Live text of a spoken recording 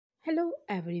Hello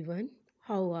everyone,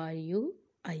 how are you?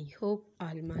 I hope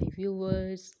all my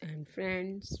viewers and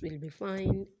friends will be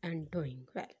fine and doing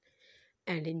well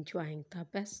and enjoying the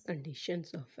best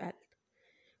conditions of health.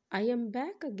 I am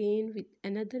back again with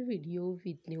another video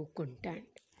with new content.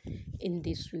 In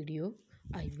this video,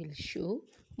 I will show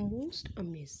most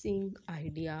amazing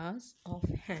ideas of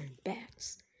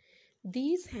handbags.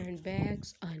 These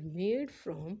handbags are made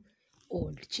from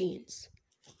old jeans.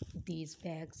 These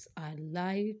bags are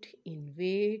light in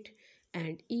weight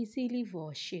and easily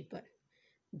washable.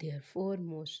 Therefore,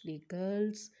 mostly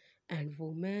girls and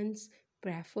women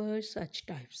prefer such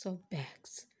types of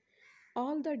bags.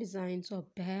 All the designs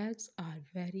of bags are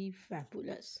very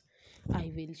fabulous.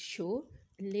 I will show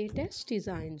latest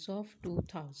designs of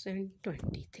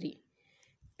 2023.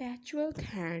 Patchwork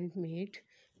handmade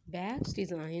bags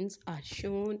designs are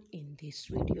shown in this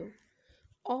video.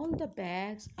 All the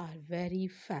bags are very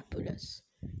fabulous.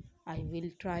 I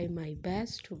will try my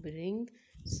best to bring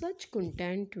such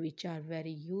content which are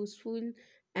very useful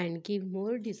and give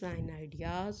more design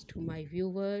ideas to my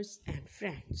viewers and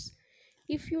friends.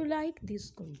 If you like this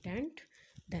content,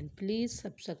 then please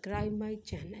subscribe my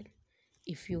channel.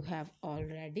 If you have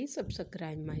already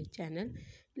subscribed my channel,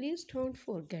 please don't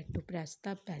forget to press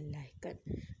the bell icon.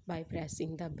 By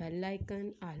pressing the bell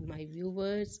icon, all my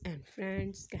viewers and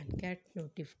friends can get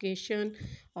notification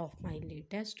of my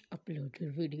latest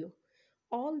uploaded video.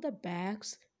 All the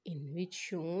bags in which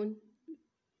shown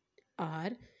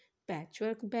are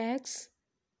patchwork bags,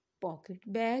 pocket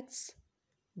bags,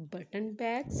 button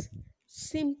bags,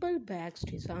 simple bags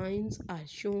designs are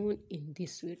shown in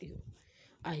this video.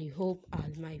 I hope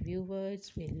all my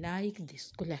viewers will like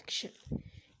this collection.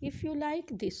 If you like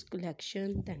this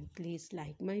collection, then please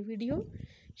like my video,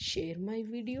 share my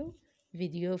video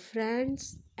with your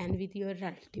friends and with your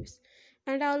relatives,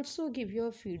 and also give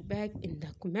your feedback in the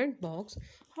comment box.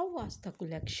 How was the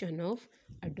collection of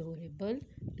adorable,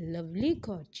 lovely,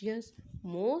 gorgeous,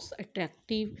 most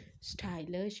attractive,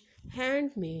 stylish,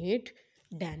 handmade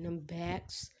denim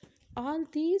bags? All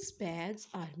these bags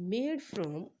are made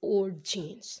from old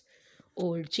jeans.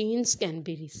 Old jeans can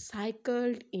be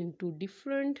recycled into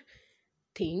different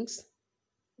things.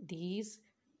 These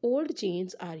old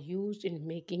jeans are used in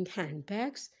making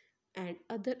handbags and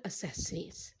other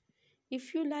accessories.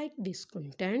 If you like this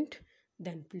content,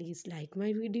 then please like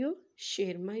my video,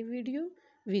 share my video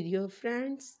with your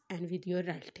friends and with your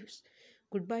relatives.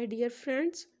 Goodbye dear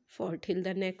friends, for till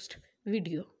the next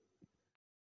video.